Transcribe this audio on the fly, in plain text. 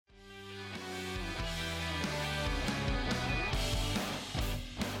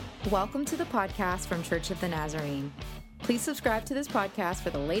Welcome to the podcast from Church of the Nazarene. Please subscribe to this podcast for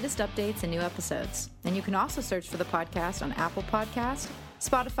the latest updates and new episodes. And you can also search for the podcast on Apple Podcasts,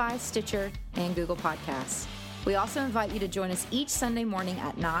 Spotify, Stitcher, and Google Podcasts. We also invite you to join us each Sunday morning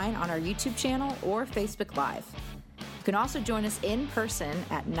at 9 on our YouTube channel or Facebook Live. You can also join us in person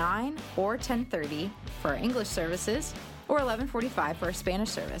at 9 or 10:30 for our English services or 11:45 for our Spanish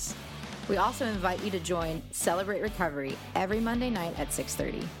service. We also invite you to join Celebrate Recovery every Monday night at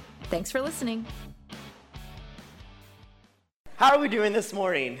 6:30. Thanks for listening. How are we doing this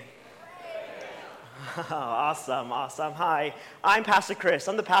morning? Awesome. Hi, I'm Pastor Chris.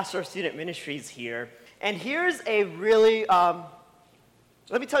 I'm the pastor of student ministries here. And here's a really,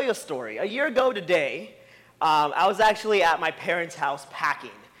 let me tell you a story. A year ago today, I was actually at my parents' house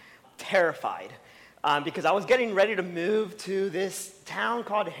packing, terrified, because I was getting ready to move to this town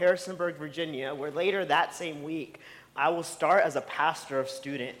called Harrisonburg, Virginia, where later that same week, I will start as a pastor of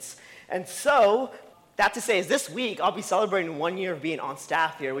students. And so, that to say is this week, I'll be celebrating 1 year of being on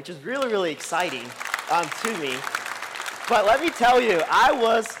staff here, which is really, really exciting to me. But let me tell you, I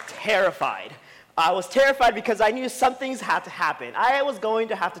was terrified. I was terrified because I knew some things had to happen. I was going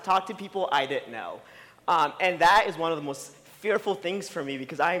to have to talk to people I didn't know. And that is one of the most fearful things for me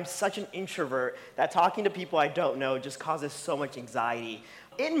because I am such an introvert that talking to people I don't know just causes so much anxiety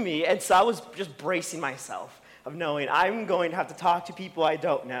in me. And so I was just bracing myself of knowing I'm going to have to talk to people I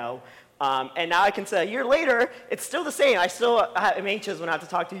don't know. And now I can say a year later, it's still the same. I still am anxious when I have to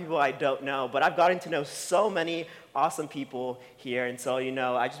talk to people I don't know, but I've gotten to know so many awesome people here. And so,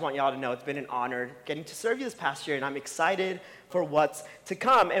 I just want y'all to know it's been an honor getting to serve you this past year, and I'm excited for what's to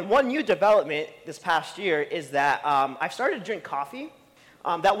come. And one new development this past year is that I've started to drink coffee.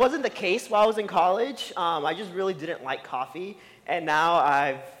 That wasn't the case while I was in college. I just really didn't like coffee, and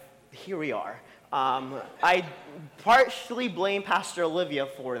now here we are. I partially blame Pastor Olivia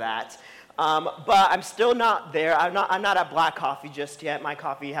for that, but I'm still not there. I'm not at black coffee just yet. My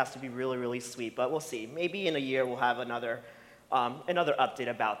coffee has to be really, really sweet, but we'll see. Maybe in a year we'll have another update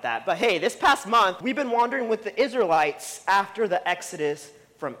about that. But hey, this past month, we've been wandering with the Israelites after the Exodus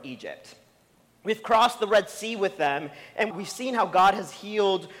from Egypt. We've crossed the Red Sea with them, and we've seen how God has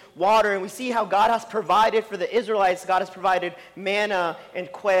healed water, and we see how God has provided for the Israelites. God has provided manna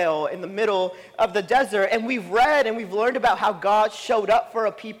and quail in the middle of the desert, and we've read and we've learned about how God showed up for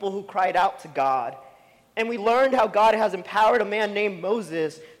a people who cried out to God. And we learned how God has empowered a man named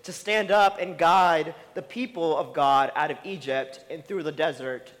Moses to stand up and guide the people of God out of Egypt and through the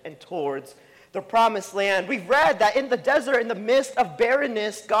desert and towards the promised land. We've read that in the desert, in the midst of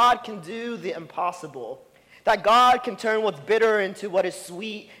barrenness, God can do the impossible. That God can turn what's bitter into what is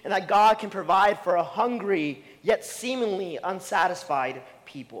sweet, and that God can provide for a hungry, yet seemingly unsatisfied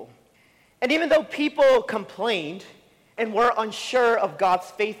people. And even though people complained and were unsure of God's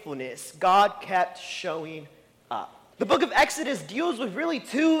faithfulness, God kept showing up. The book of Exodus deals with really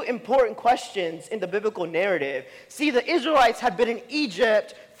two important questions in the biblical narrative. See, the Israelites had been in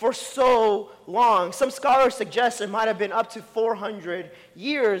Egypt for so long. Some scholars suggest it might have been up to 400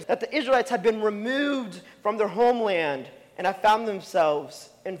 years that the Israelites had been removed from their homeland and have found themselves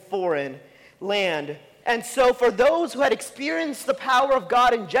in foreign land. And so for those who had experienced the power of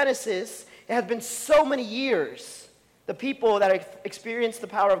God in Genesis, it had been so many years. The people that had experienced the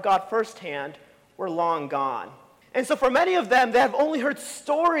power of God firsthand were long gone. And so for many of them, they have only heard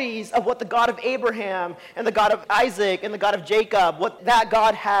stories of what the God of Abraham and the God of Isaac and the God of Jacob, what that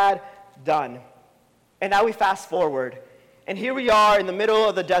God had done. And now we fast forward. And here we are in the middle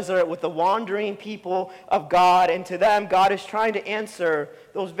of the desert with the wandering people of God. And to them, God is trying to answer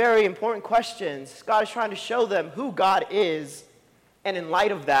those very important questions. God is trying to show them who God is. And in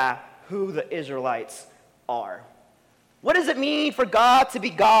light of that, who the Israelites are. What does it mean for God to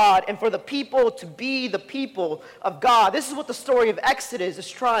be God and for the people to be the people of God? This is what the story of Exodus is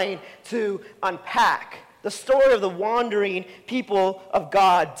trying to unpack. The story of the wandering people of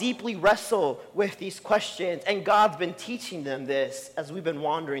God deeply wrestle with these questions, and God's been teaching them this as we've been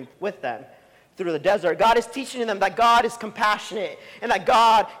wandering with them through the desert. God is teaching them that God is compassionate, and that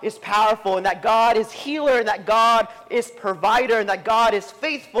God is powerful, and that God is healer, and that God is provider, and that God is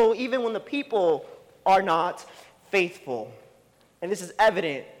faithful even when the people are not faithful. And this is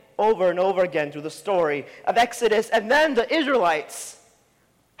evident over and over again through the story of Exodus. And then the Israelites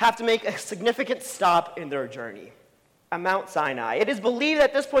have to make a significant stop in their journey at Mount Sinai. It is believed that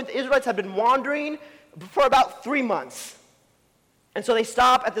at this point the Israelites have been wandering for about 3 months. And so they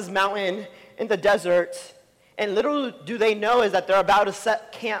stop at this mountain in the desert, and little do they know is that they're about to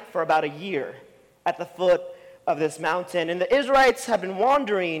set camp for about a year at the foot of this mountain. And the Israelites have been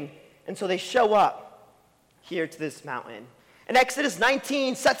wandering, and so they show up here to this mountain. And Exodus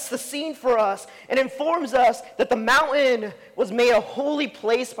 19 sets the scene for us and informs us that the mountain was made a holy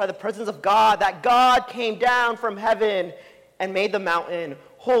place by the presence of God, that God came down from heaven and made the mountain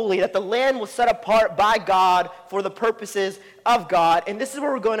holy, that the land was set apart by God for the purposes of God. And this is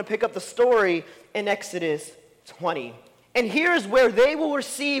where we're going to pick up the story in Exodus 20. And here's where they will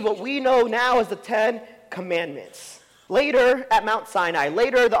receive what we know now as the 10 Commandments. Later at Mount Sinai,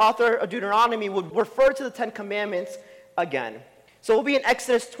 later the author of Deuteronomy would refer to the 10 Commandments again. So we'll be in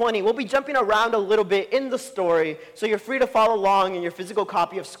Exodus 20. We'll be jumping around a little bit in the story, so you're free to follow along in your physical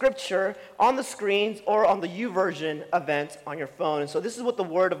copy of Scripture on the screens or on the YouVersion event on your phone. And so this is what the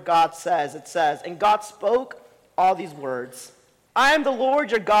Word of God says. It says, "And God spoke all these words. I am the Lord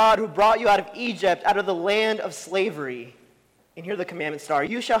your God who brought you out of Egypt, out of the land of slavery." And here the commandments are.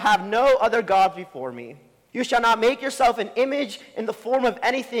 "You shall have no other gods before me. You shall not make yourself an image in the form of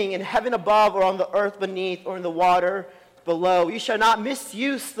anything in heaven above or on the earth beneath or in the water below. You shall not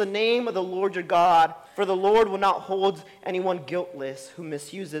misuse the name of the Lord your God, for the Lord will not hold anyone guiltless who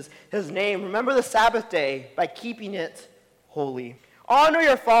misuses his name. Remember the Sabbath day by keeping it holy. Honor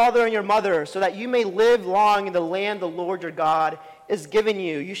your father and your mother, so that you may live long in the land the Lord your God is giving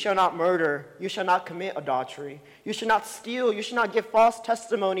you. You shall not murder. You shall not commit adultery. You shall not steal. You shall not give false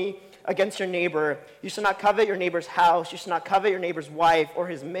testimony against your neighbor. You shall not covet your neighbor's house. You shall not covet your neighbor's wife or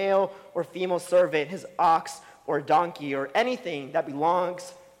his male or female servant, his ox or donkey, or anything that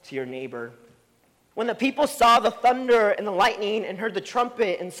belongs to your neighbor." When the people saw the thunder and the lightning and heard the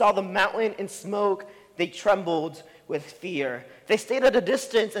trumpet and saw the mountain in smoke, they trembled with fear. They stayed at a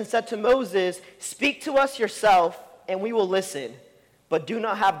distance and said to Moses, "Speak to us yourself, and we will listen. But do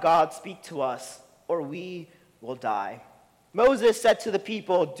not have God speak to us, or we will die." Moses said to the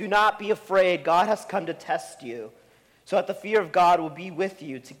people, "Do not be afraid. God has come to test you, so that the fear of God will be with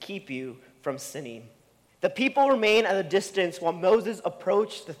you to keep you from sinning." The people remained at a distance while Moses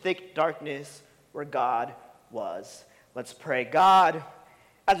approached the thick darkness where God was. Let's pray. God,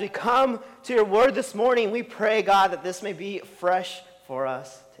 as we come to your word this morning, we pray, God, that this may be fresh for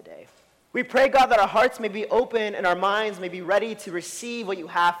us today. We pray, God, that our hearts may be open and our minds may be ready to receive what you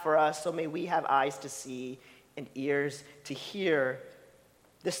have for us, so may we have eyes to see and ears to hear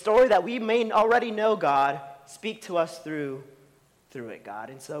the story that we may already know, God. Speak to us through it, God.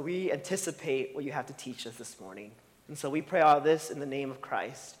 And so we anticipate what you have to teach us this morning. And so we pray all this in the name of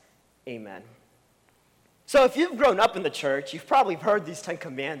Christ. Amen. So if you've grown up in the church, you've probably heard these 10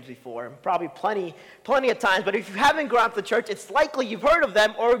 commands before, probably plenty of times. But if you haven't grown up in the church, it's likely you've heard of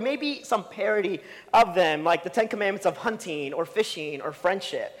them, or maybe some parody of them, like the 10 commandments of hunting or fishing or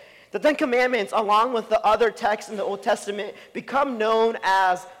friendship. The 10 commandments, along with the other texts in the Old Testament, become known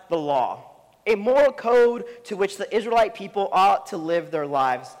as the law, a moral code to which the Israelite people ought to live their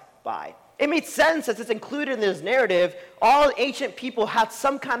lives by. It made sense as it's included in this narrative. All ancient people had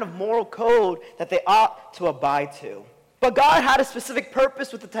some kind of moral code that they ought to abide to. But God had a specific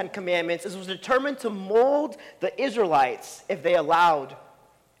purpose with the 10 commandments. It was determined to mold the Israelites, if they allowed,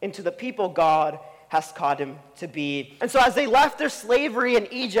 into the people God has called him to be. And so as they left their slavery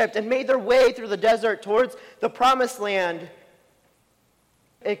in Egypt and made their way through the desert towards the promised land,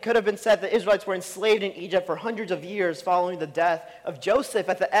 it could have been said the Israelites were enslaved in Egypt for hundreds of years following the death of Joseph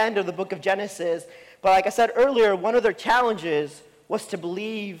at the end of the book of Genesis. But like I said earlier, one of their challenges was to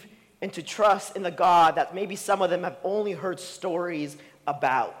believe and to trust in the God that maybe some of them have only heard stories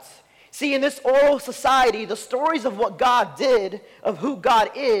about. See, in this oral society, the stories of what God did, of who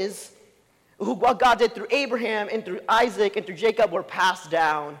God is, what God did through Abraham and through Isaac and through Jacob were passed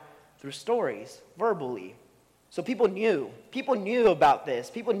down through stories, verbally. So people knew about this.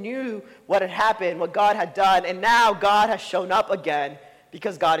 People knew what had happened, what God had done, and now God has shown up again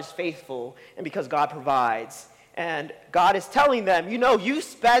because God is faithful and because God provides. And God is telling them, you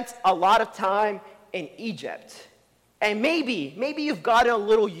spent a lot of time in Egypt. And maybe you've gotten a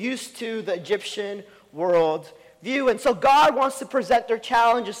little used to the Egyptian world view. And so God wants to present their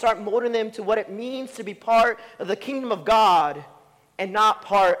challenge and start molding them to what it means to be part of the kingdom of God and not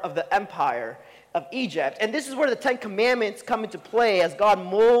part of the empire of Egypt. And this is where the 10 commandments come into play as God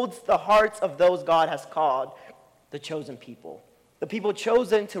molds the hearts of those God has called the chosen people. The people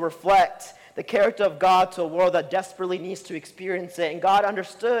chosen to reflect the character of God to a world that desperately needs to experience it. And God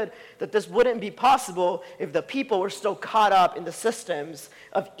understood that this wouldn't be possible if the people were still caught up in the systems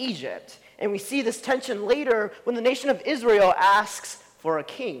of Egypt. And we see this tension later when the nation of Israel asks for a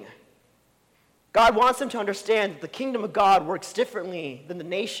king. God wants them to understand that the kingdom of God works differently than the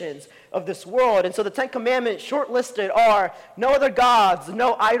nations of this world. And so the 10 commandments shortlisted are no other gods,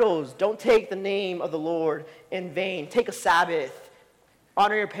 no idols, don't take the name of the Lord in vain, take a Sabbath,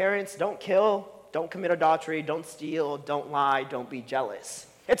 honor your parents, don't kill, don't commit adultery, don't steal, don't lie, don't be jealous.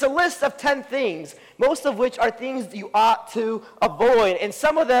 It's a list of 10 things, most of which are things you ought to avoid, and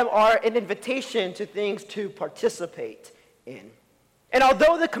some of them are an invitation to things to participate in. And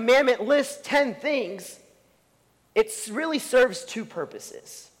although the commandment lists 10 things, it really serves two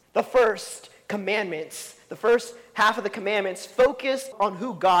purposes. The first commandments, the first half of the commandments, focus on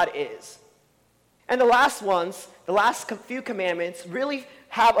who God is. And the last ones, the last few commandments, really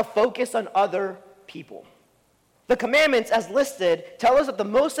have a focus on other people. The commandments, as listed, tell us that the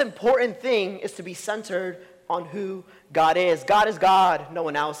most important thing is to be centered on who God is. God is God, no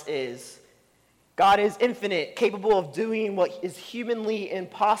one else is. God is infinite, capable of doing what is humanly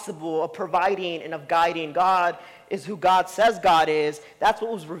impossible, of providing and of guiding. God is who God says God is. That's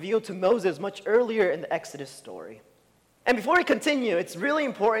what was revealed to Moses much earlier in the Exodus story. And before we continue, it's really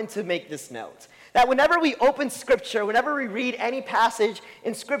important to make this note, that whenever we open Scripture, whenever we read any passage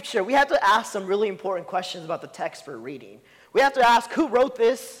in Scripture, we have to ask some really important questions about the text we're reading. We have to ask, who wrote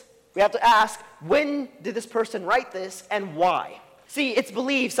this? We have to ask, when did this person write this, and why? See, it's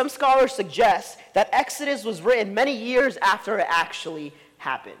believed, some scholars suggest, that Exodus was written many years after it actually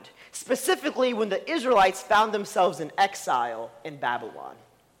happened, specifically when the Israelites found themselves in exile in Babylon.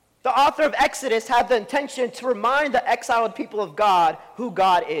 The author of Exodus had the intention to remind the exiled people of God who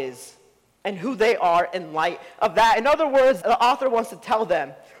God is and who they are in light of that. In other words, the author wants to tell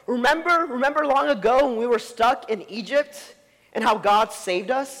them, remember long ago when we were stuck in Egypt and how God saved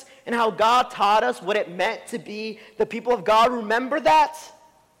us and how God taught us what it meant to be the people of God? Remember that?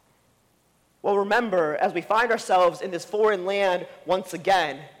 Well, remember, as we find ourselves in this foreign land once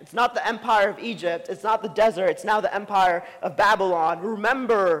again, it's not the empire of Egypt, it's not the desert, it's now the empire of Babylon.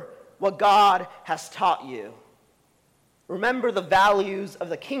 Remember what God has taught you. Remember the values of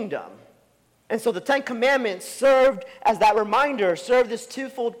the kingdom. And so the 10 Commandments served as that reminder, served this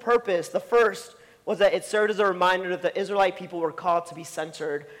twofold purpose. The first was that it served as a reminder that the Israelite people were called to be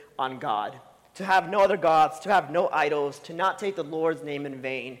centered on God, to have no other gods, to have no idols, to not take the Lord's name in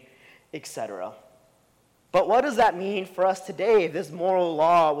vain, etc. But what does that mean for us today if this moral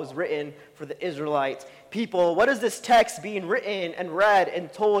law was written for the Israelite people? What does this text being written and read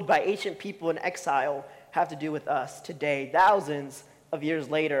and told by ancient people in exile have to do with us today, thousands of years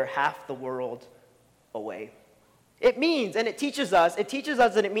later, half the world away? It means, and it teaches us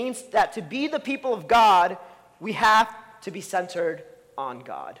that it means that to be the people of God, we have to be centered on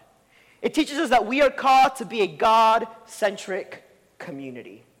God. It teaches us that we are called to be a God-centric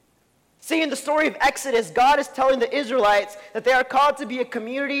community. See, in the story of Exodus, God is telling the Israelites that they are called to be a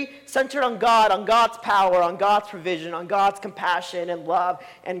community centered on God, on God's power, on God's provision, on God's compassion and love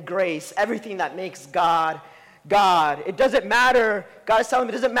and grace, everything that makes God God. It doesn't matter, God is telling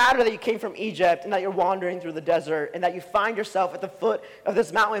them, it doesn't matter that you came from Egypt and that you're wandering through the desert and that you find yourself at the foot of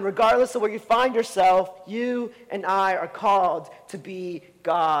this mountain. Regardless of where you find yourself, you and I are called to be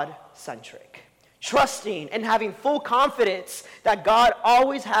God-centric, trusting and having full confidence that God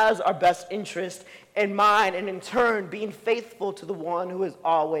always has our best interest in mind, and in turn, being faithful to the one who is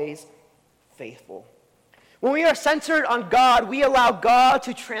always faithful. When we are centered on God, we allow God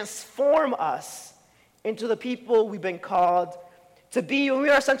to transform us into the people we've been called to be. When we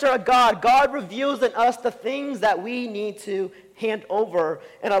are centered on God, God reveals in us the things that we need to hand over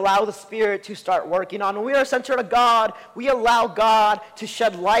and allow the Spirit to start working on. When we are centered on God, we allow God to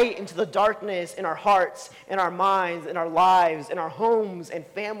shed light into the darkness in our hearts, in our minds, in our lives, in our homes and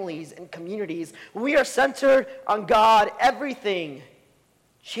families and communities. When we are centered on God, everything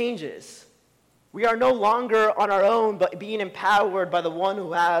changes. We are no longer on our own, but being empowered by the one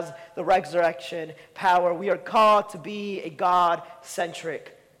who has the resurrection power. We are called to be a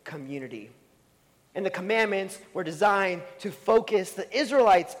God-centric community. And the commandments were designed to focus the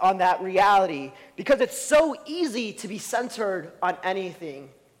Israelites on that reality, because it's so easy to be centered on anything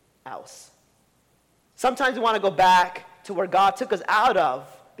else. Sometimes we want to go back to where God took us out of,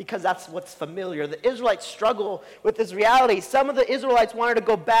 because that's what's familiar. The Israelites struggle with this reality. Some of the Israelites wanted to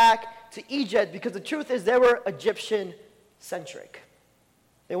go back to Egypt because the truth is they were Egyptian-centric.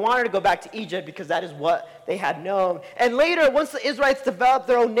 They wanted to go back to Egypt because that is what they had known. And later, once the Israelites developed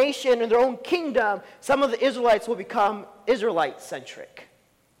their own nation and their own kingdom, some of the Israelites will become Israelite-centric,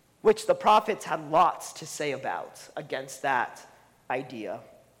 which the prophets had lots to say about against that idea.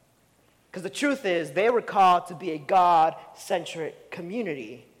 Because the truth is, they were called to be a God-centric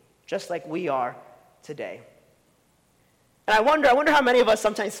community, just like we are today. And I wonder how many of us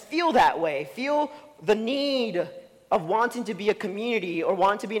sometimes feel that way, feel the need of wanting to be a community or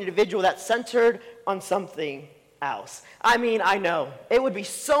wanting to be an individual that's centered on something else. I mean, I know, it would be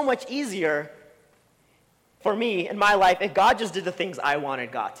so much easier for me in my life if God just did the things I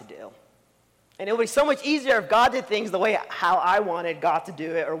wanted God to do. And it would be so much easier if God did things the way how I wanted God to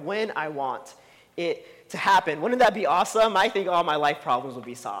do it or when I want it to happen. Wouldn't that be awesome? I think all my life problems would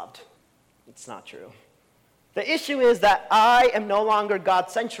be solved. It's not true. The issue is that I am no longer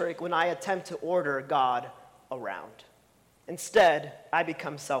God-centric when I attempt to order God around. Instead, I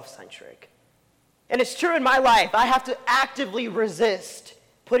become self-centric. And it's true in my life. I have to actively resist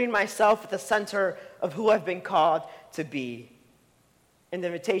putting myself at the center of who I've been called to be. And the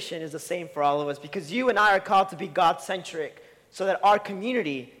invitation is the same for all of us, because you and I are called to be God-centric so that our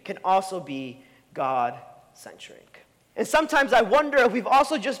community can also be God-centric. And sometimes I wonder if we've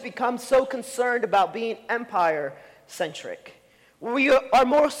also just become so concerned about being empire-centric. We are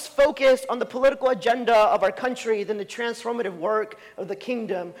more focused on the political agenda of our country than the transformative work of the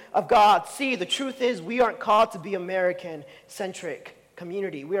kingdom of God. See, the truth is we aren't called to be American-centric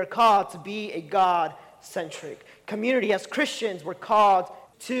community. We are called to be a God-centric community. As Christians, we're called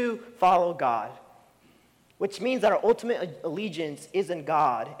to follow God, which means that our ultimate allegiance is in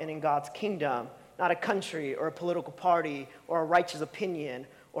God and in God's kingdom, not a country or a political party or a righteous opinion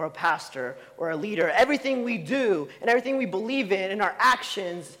or a pastor or a leader. Everything we do and everything we believe in and our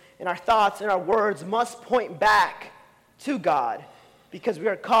actions and our thoughts and our words must point back to God, because we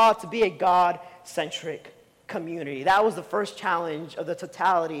are called to be a God-centric community. That was the first challenge of the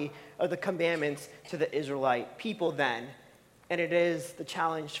totality of the commandments to the Israelite people then. And it is the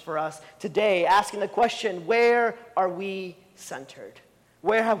challenge for us today, asking the question, where are we centered?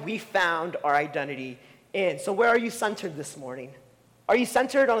 Where have we found our identity in? So where are you centered this morning? Are you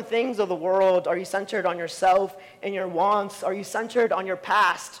centered on things of the world? Are you centered on yourself and your wants? Are you centered on your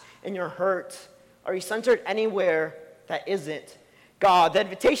past and your hurt? Are you centered anywhere that isn't God? The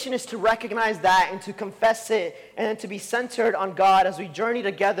invitation is to recognize that and to confess it and then to be centered on God as we journey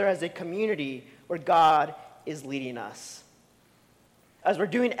together as a community where God is leading us. As we're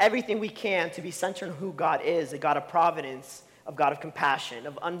doing everything we can to be centered on who God is, a God of providence, a God of compassion,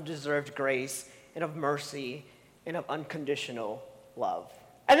 of undeserved grace, and of mercy, and of unconditional love.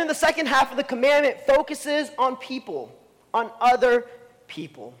 And then the second half of the commandment focuses on people, on other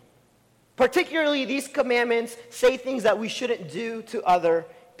people. Particularly, these commandments say things that we shouldn't do to other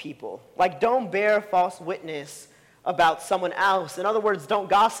people. Like, don't bear false witness about someone else. In other words, don't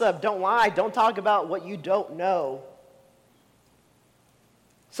gossip, don't lie, don't talk about what you don't know.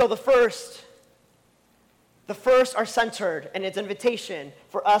 So the first are centered, and it's an invitation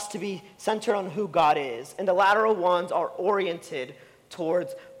for us to be centered on who God is. And the lateral ones are oriented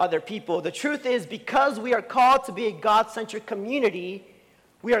towards other people. The truth is, because we are called to be a God-centered community,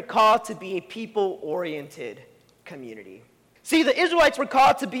 we are called to be a people-oriented community. See, the Israelites were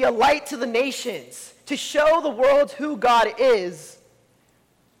called to be a light to the nations, to show the world who God is.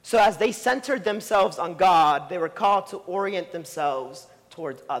 So as they centered themselves on God, they were called to orient themselves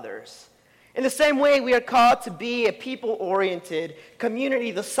towards others. In the same way, we are called to be a people-oriented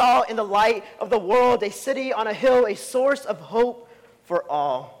community, the salt and the light of the world, a city on a hill, a source of hope for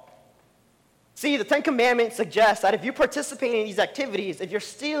all. See, the Ten Commandments suggest that if you participate in these activities, if you're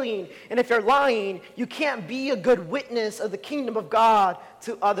stealing and if you're lying, you can't be a good witness of the kingdom of God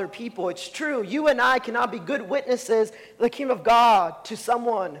to other people. It's true. You and I cannot be good witnesses of the kingdom of God to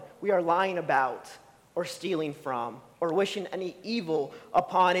someone we are lying about or stealing from or wishing any evil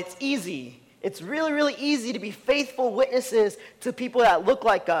upon. It's easy. It's really, really easy to be faithful witnesses to people that look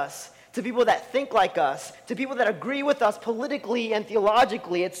like us, to people that think like us, to people that agree with us politically and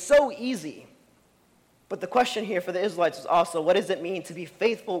theologically. It's so easy. But the question here for the Israelites is also, what does it mean to be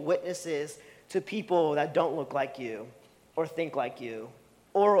faithful witnesses to people that don't look like you or think like you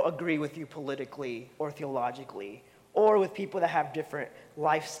or agree with you politically or theologically or with people that have different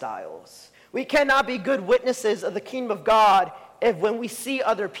lifestyles? We cannot be good witnesses of the kingdom of God if when we see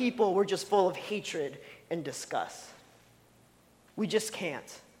other people, we're just full of hatred and disgust. We just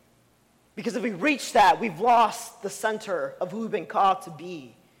can't. Because if we reach that, we've lost the center of who we've been called to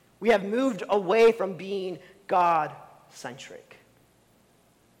be. We have moved away from being God-centric.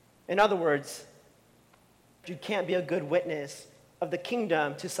 In other words, you can't be a good witness of the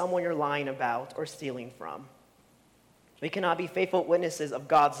kingdom to someone you're lying about or stealing from. We cannot be faithful witnesses of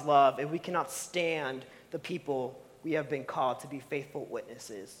God's love if we cannot stand the people we have been called to be faithful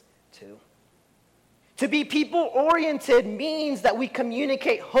witnesses to. To be people-oriented means that we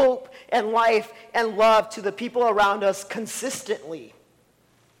communicate hope and life and love to the people around us consistently,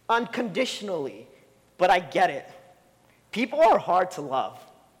 unconditionally. But I get it. People are hard to love.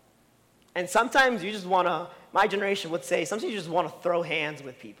 And sometimes you just want to, my generation would say, sometimes you just want to throw hands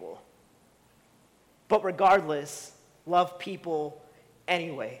with people. But regardless, love people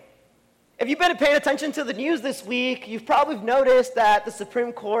anyway. If you've been paying attention to the news this week, you've probably noticed that the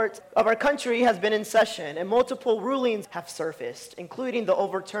Supreme Court of our country has been in session and multiple rulings have surfaced, including the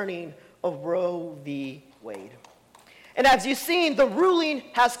overturning of Roe v. Wade. And as you've seen, the ruling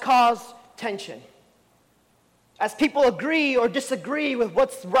has caused tension, as people agree or disagree with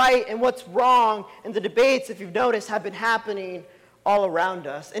what's right and what's wrong, and the debates, if you've noticed, have been happening all around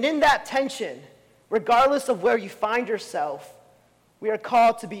us. And in that tension, regardless of where you find yourself, we are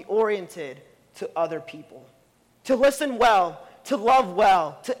called to be oriented to other people, to listen well, to love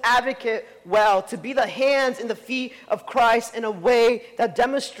well, to advocate well, to be the hands and the feet of Christ in a way that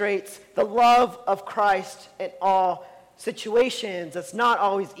demonstrates the love of Christ in all situations. That's not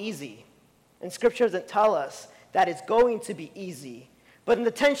always easy. And Scripture doesn't tell us that it's going to be easy. But in the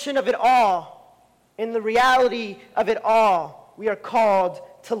tension of it all, in the reality of it all, we are called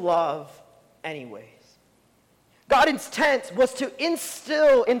to love anyways. God's intent was to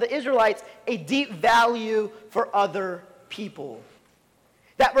instill in the Israelites a deep value for other people.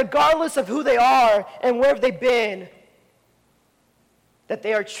 That regardless of who they are and where they've been, that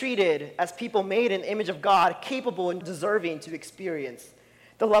they are treated as people made in the image of God, capable and deserving to experience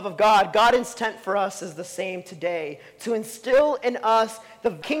the love of God. God's intent for us is the same today, to instill in us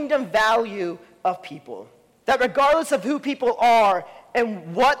the kingdom value of people. That regardless of who people are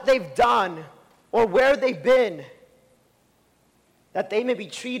and what they've done or where they've been, that they may be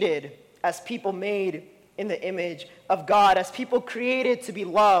treated as people made in the image of God, as people created to be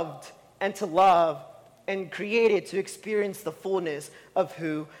loved and to love, and created to experience the fullness of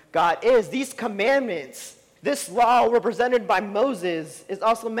who God is. These commandments, this law represented by Moses, is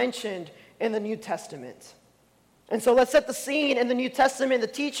also mentioned in the New Testament. And so let's set the scene. In the New Testament, the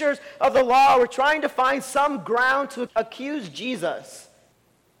teachers of the law were trying to find some ground to accuse Jesus.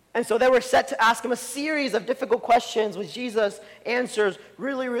 And so they were set to ask him a series of difficult questions, which Jesus answers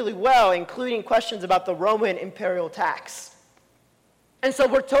really, really well, including questions about the Roman imperial tax. And so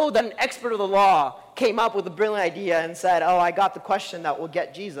we're told that an expert of the law came up with a brilliant idea and said, I got the question that will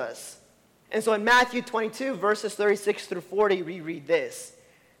get Jesus. And so in Matthew 22, verses 36 through 40, we read this.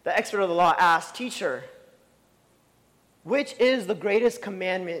 The expert of the law asked, "Teacher, which is the greatest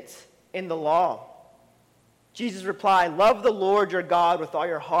commandment in the law?" Jesus replied, "Love the Lord your God with all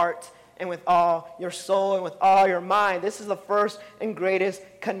your heart and with all your soul and with all your mind. This is the first and greatest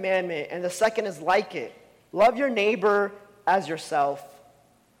commandment. And the second is like it. Love your neighbor as yourself.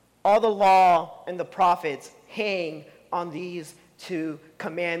 All the law and the prophets hang on these two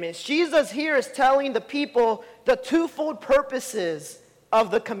commandments." Jesus here is telling the people the twofold purposes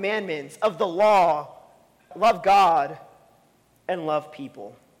of the commandments, of the law. Love God and love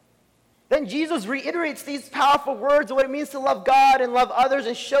people. Then Jesus reiterates these powerful words of what it means to love God and love others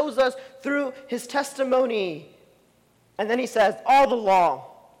and shows us through his testimony. And then he says, all the law,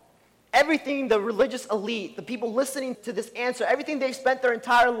 everything the religious elite, the people listening to this answer, everything they spent their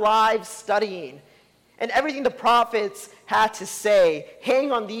entire lives studying, and everything the prophets had to say,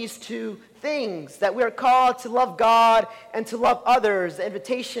 hang on these two things, that we are called to love God and to love others. The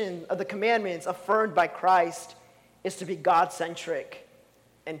invitation of the commandments affirmed by Christ is to be God-centric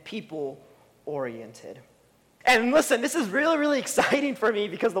and people-oriented. And listen, this is really, really exciting for me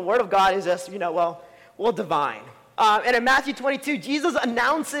because the Word of God is just, divine. And in Matthew 22, Jesus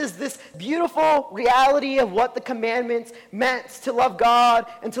announces this beautiful reality of what the commandments meant to love God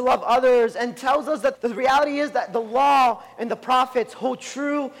and to love others, and tells us that the reality is that the law and the prophets hold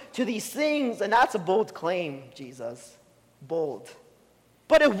true to these things. And that's a bold claim, Jesus. Bold.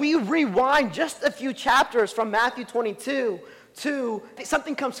 But if we rewind just a few chapters from Matthew 22,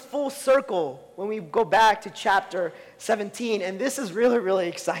 something comes full circle when we go back to chapter 17, and this is really, really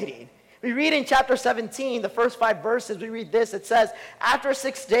exciting. We read in chapter 17, the first 5 verses, we read this. It says, "After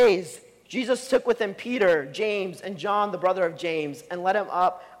 6 days, Jesus took with him Peter, James, and John, the brother of James, and led him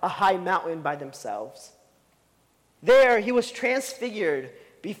up a high mountain by themselves. There he was transfigured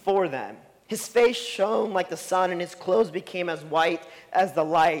before them. His face shone like the sun, and his clothes became as white as the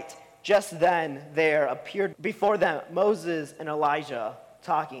light. Just then there appeared before them Moses and Elijah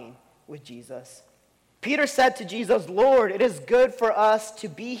talking with Jesus. Peter said to Jesus, "Lord, it is good for us to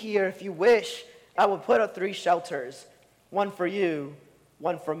be here. If you wish, I will put up 3 shelters, one for you,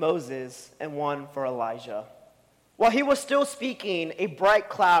 one for Moses, and one for Elijah." While he was still speaking, a bright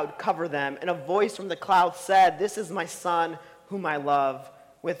cloud covered them, and a voice from the cloud said, "This is my son, whom I love.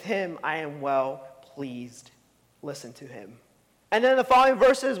 With him I am well pleased. Listen to him." And then in the following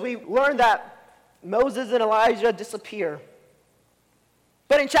verses, we learn that Moses and Elijah disappear.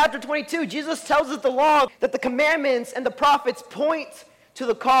 But in chapter 22, Jesus tells us the law, that the commandments and the prophets point to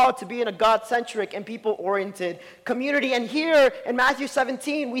the call to be in a God-centric and people-oriented community. And here in Matthew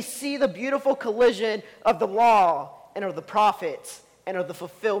 17, we see the beautiful collision of the law and of the prophets and of the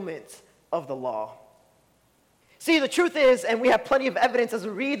fulfillment of the law. See, the truth is, and we have plenty of evidence as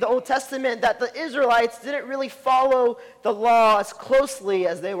we read the Old Testament, that the Israelites didn't really follow the law as closely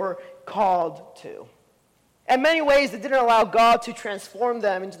as they were called to. In many ways, it didn't allow God to transform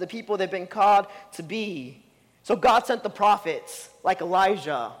them into the people they've been called to be. So God sent the prophets like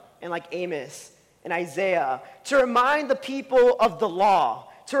Elijah and like Amos and Isaiah to remind the people of the law,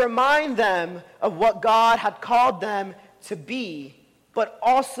 to remind them of what God had called them to be, but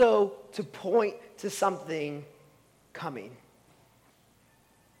also to point to something coming.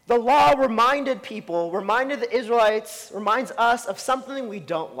 The law reminded the Israelites, reminds us of something we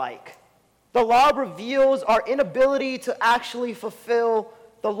don't like. The law reveals our inability to actually fulfill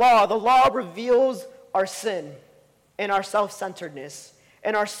the law. The law reveals our sin and our self-centeredness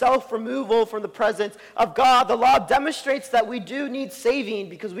and our self-removal from the presence of God. The law demonstrates that we do need saving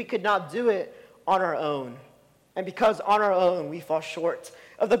because we could not do it on our own. And because on our own we fall short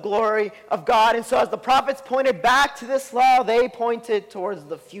of the glory of God. And so as the prophets pointed back to this law, they pointed towards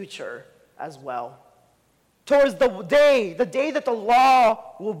the future as well. Towards the day that the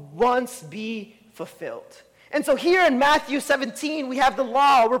law will once be fulfilled. And so here in Matthew 17, we have the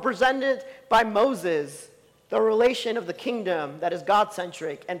law represented by Moses, the relation of the kingdom that is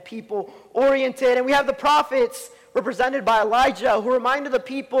God-centric and people-oriented. And we have the prophets represented by Elijah, who reminded the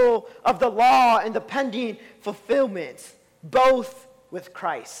people of the law and the pending fulfillment, both with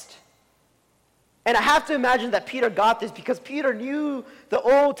Christ. And I have to imagine that Peter got this because Peter knew the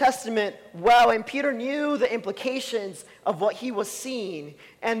Old Testament well, and Peter knew the implications of what he was seeing.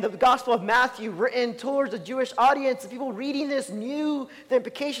 And the Gospel of Matthew, written towards the Jewish audience, the people reading this knew the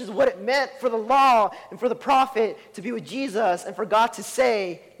implications of what it meant for the law and for the prophet to be with Jesus, and for God to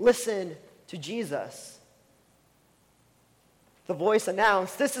say, listen to Jesus. The voice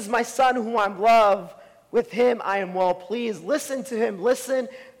announced, "This is my son whom I love. With him I am well pleased." Listen to him. Listen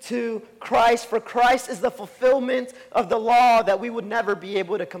to Christ. For Christ is the fulfillment of the law that we would never be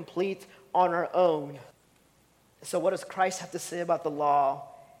able to complete on our own. So what does Christ have to say about the law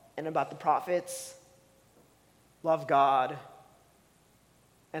and about the prophets? Love God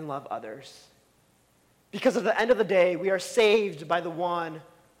and love others. Because at the end of the day, we are saved by the one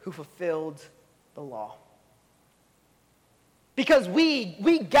who fulfilled the law. Because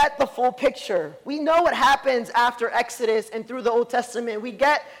we get the full picture. We know what happens after Exodus and through the Old Testament. We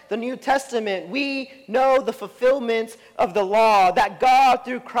get the New Testament. We know the fulfillment of the law, that God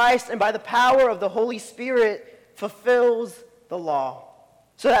through Christ and by the power of the Holy Spirit fulfills the law,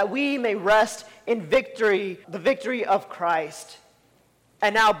 so that we may rest in victory, the victory of Christ.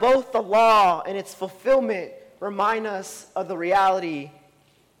 And now both the law and its fulfillment remind us of the reality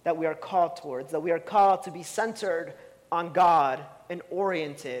that we are called towards, that we are called to be centered on God and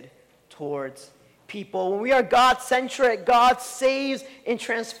oriented towards people. When we are God-centric, God saves and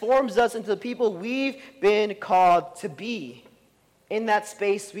transforms us into the people we've been called to be. In that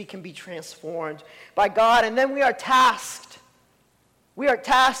space, we can be transformed by God. And then we are tasked. We are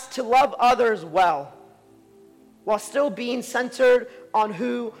tasked to love others well, while still being centered on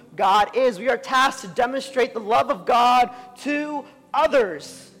who God is. We are tasked to demonstrate the love of God to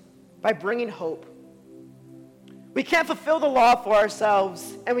others by bringing hope. We can't fulfill the law for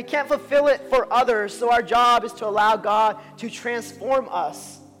ourselves, and we can't fulfill it for others, so our job is to allow God to transform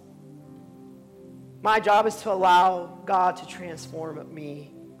us. My job is to allow God to transform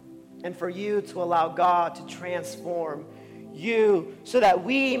me, and for you to allow God to transform you, so that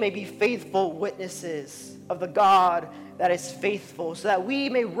we may be faithful witnesses of the God that is faithful, so that we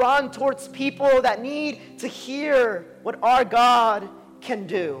may run towards people that need to hear what our God can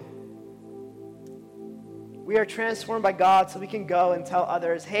do. We are transformed by God so we can go and tell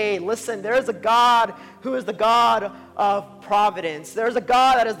others, hey, listen, there is a God who is the God of providence. There is a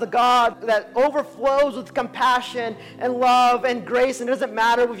God that is the God that overflows with compassion and love and grace. And it doesn't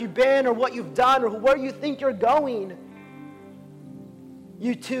matter where you've been or what you've done or where you think you're going.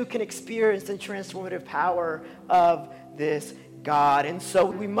 You too can experience the transformative power of this God. And so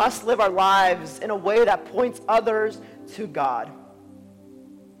we must live our lives in a way that points others to God,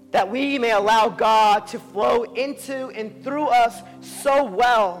 that we may allow God to flow into and through us so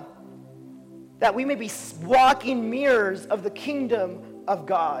well that we may be walking mirrors of the kingdom of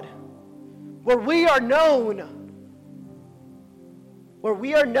God, where we are known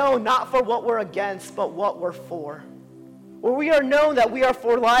not for what we're against, but what we're for, where we are known that we are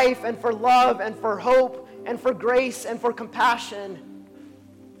for life and for love and for hope and for grace and for compassion.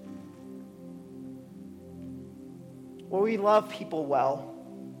 where we love people well,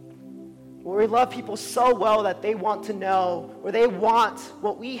 where we love people so well that they want to know, where they want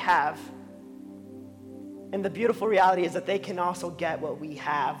what we have. And the beautiful reality is that they can also get what we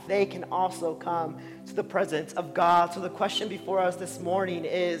have. They can also come to the presence of God. So the question before us this morning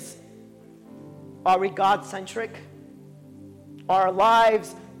is, are we God-centric? Are our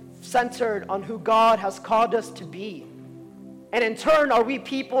lives centered on who God has called us to be? And in turn, are we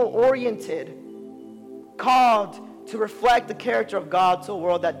people-oriented, called to reflect the character of God to a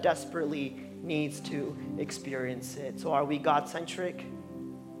world that desperately needs to experience it? So are we God-centric?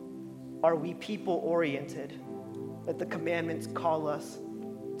 Are we people-oriented that the commandments call us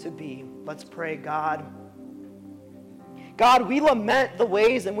to be? Let's pray. God, we lament the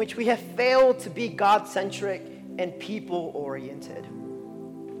ways in which we have failed to be God-centric and people-oriented.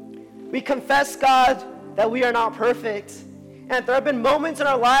 We confess, God, that we are not perfect, and that there have been moments in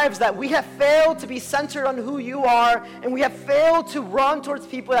our lives that we have failed to be centered on who you are, and we have failed to run towards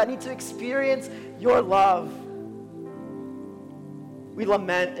people that need to experience your love. We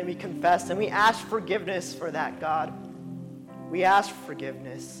lament and we confess and we ask forgiveness for that, God. We ask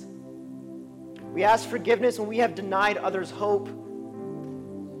forgiveness. We ask forgiveness when we have denied others hope.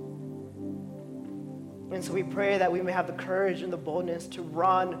 And so we pray that we may have the courage and the boldness to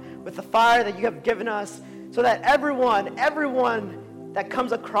run with the fire that you have given us, so that everyone that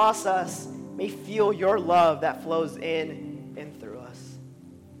comes across us may feel your love that flows in and through us.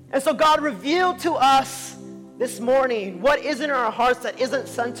 And so God, reveal to us this morning what is in our hearts that isn't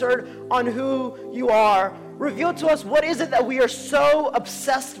centered on who you are. Reveal to us what is it that we are so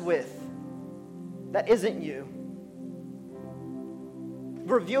obsessed with that isn't you.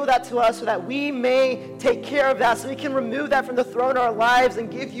 Reveal that to us so that we may take care of that, so we can remove that from the throne of our lives and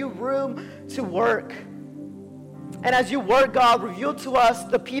give you room to work. And as you work, God, reveal to us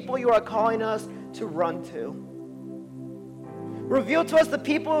the people you are calling us to run to. Reveal to us the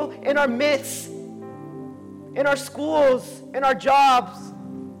people in our midst, in our schools, in our jobs,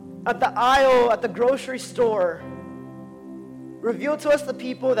 at the aisle, at the grocery store. Reveal to us the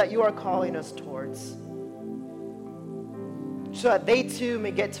people that you are calling us towards, so that they too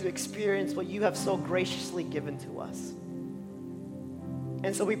may get to experience what you have so graciously given to us.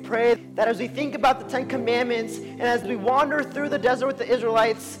 And so we pray that as we think about the Ten Commandments and as we wander through the desert with the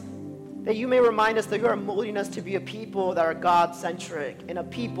Israelites, that you may remind us that you are molding us to be a people that are God-centric and a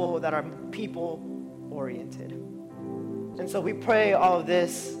people that are people-oriented. And so we pray all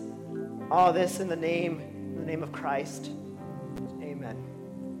this in the name of Christ. Amen.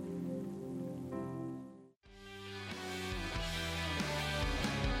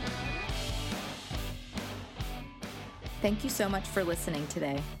 Thank you so much for listening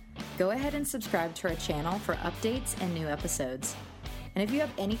today. Go ahead and subscribe to our channel for updates and new episodes. And if you have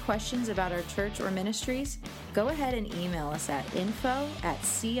any questions about our church or ministries, go ahead and email us at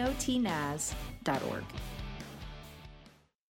info@cotnaz.org.